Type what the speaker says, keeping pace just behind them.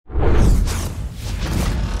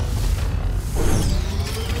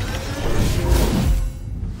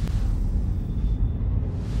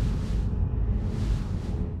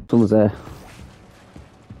was there.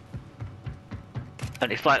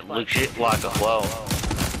 And it's like legit lag as well.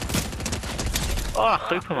 Oh,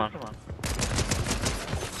 Superman.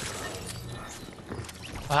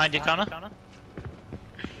 Behind you, Connor.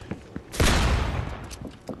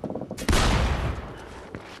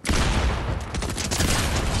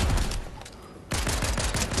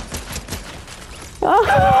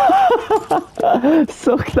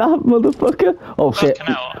 Suck that, motherfucker. Oh shit.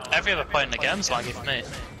 Out. Every other point in the game's laggy for me.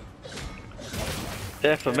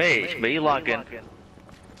 Yeah, for me, it's me lagging.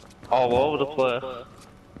 All over the place.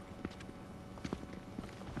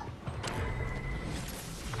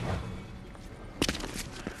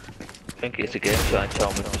 I think it's a game trying to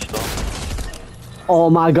tell me to stop. Oh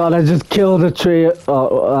my god, I just killed a tree.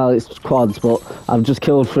 Oh, well, it's quads, but I've just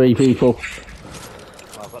killed 3 people.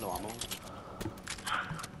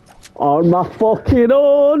 On my fucking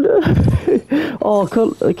own! Oh,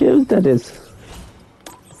 the game's dead is.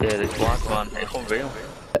 Yeah, this lag, man, it's unreal.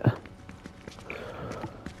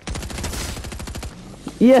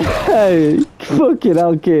 Yeah! Fucking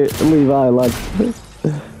hell, kid. Levi, lad.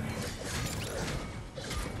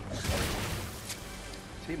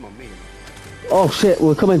 Oh shit,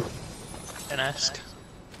 we're coming. Can ask.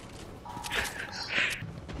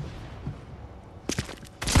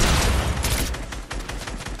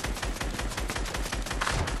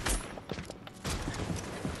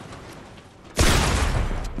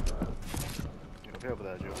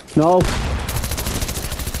 No.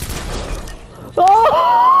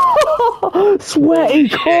 Oh! Sweaty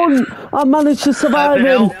cunt! I managed to survive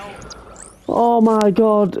him! Oh my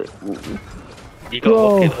god. You got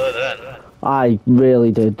lucky there then. I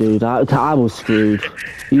really did, dude. I was screwed.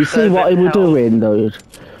 You see what he was doing, dude?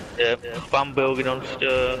 Yeah, spam building on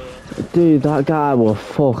stuff. Dude, that guy was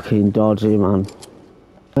fucking dodgy, man.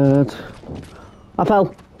 I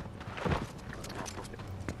fell.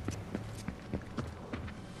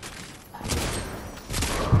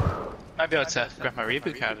 Might be able to grab my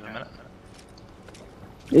reboot card in a minute.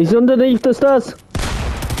 He's underneath the stairs.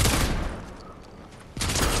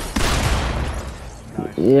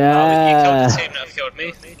 Yeah. You killed the team that have killed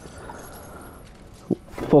me.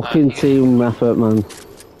 Fucking team effort, man. You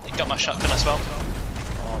got my shotgun as well.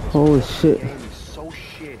 Holy shit.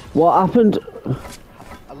 What happened?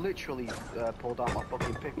 I literally pulled out my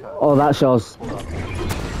fucking pickaxe. Oh, that shows.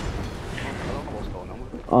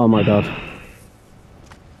 Oh my god.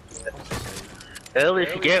 Earlier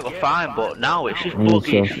if you get it were fine, but now it's just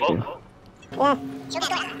buggy as fuck. Yeah.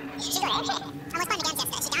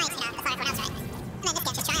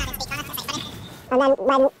 And then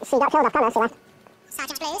when she got killed off camera, she left.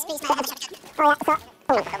 Sergeant Blues, please make a shotgun. Oh yeah, so...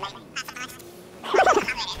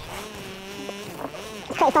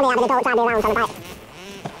 It's pretty funny having a dog driving around on a bike.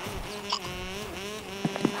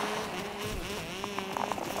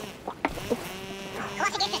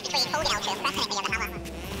 What's the difference between holding L2 and pressing it via the hammer? You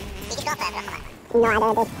just go further off of that. No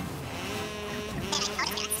idea, dude.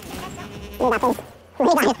 Leave that, please.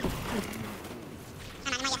 Leave that.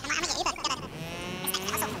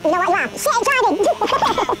 You know what you are? Shit, driving!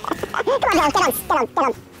 Come on, Joe, get on.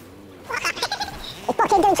 He's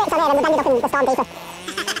fucking doing tricks on here and we've ended up in the storm deeper.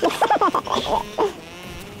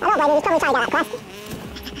 I don't blame you, he's probably trying to get that quest.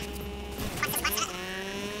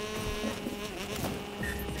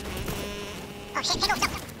 Oh shit, stop.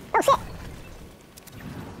 Oh shit!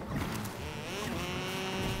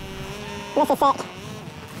 This is sick.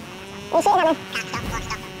 Are you shooting at me?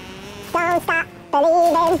 Don't stop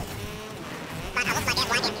believing. Man, I look like I'm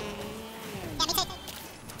blinding. Yeah, me too.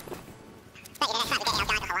 Bet you didn't try to get me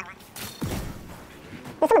outside for a while.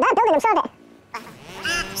 There's someone there building, I'm sure of it.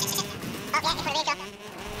 Shit. Oh, yeah, it's for the vehicle.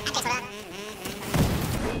 I'm just for that.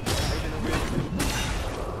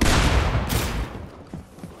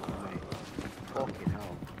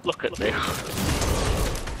 Look at this.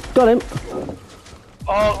 Got him.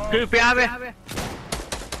 Oh, dude behind me!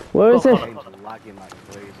 Where is he?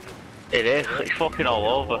 It is, it's fucking all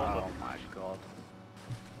over. Oh my god.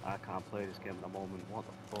 I can't play this game at the moment, what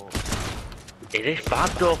the fuck? It is bad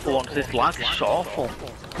though for once, this lag is awful.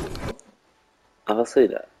 Have I seen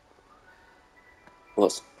that?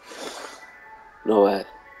 What's... No way.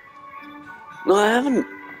 No, I haven't.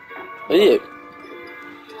 Are you?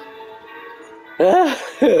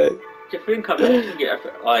 Do you think I mentioned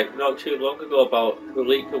it like not too long ago about the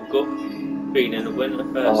leak of Guff being in the winner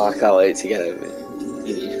first? Oh, I can't wait to get it.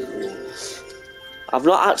 I've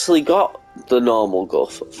not actually got the normal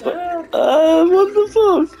Guff. What the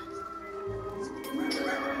fuck?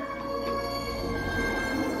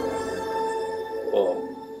 Oh.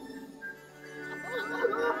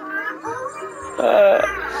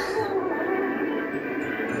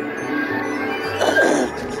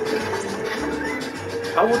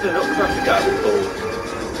 the Nutcracker guy was cool.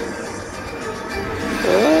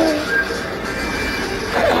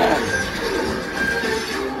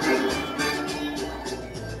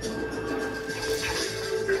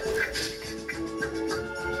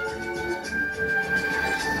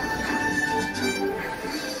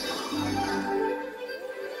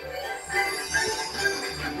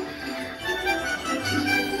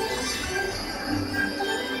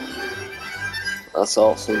 That's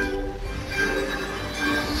awesome.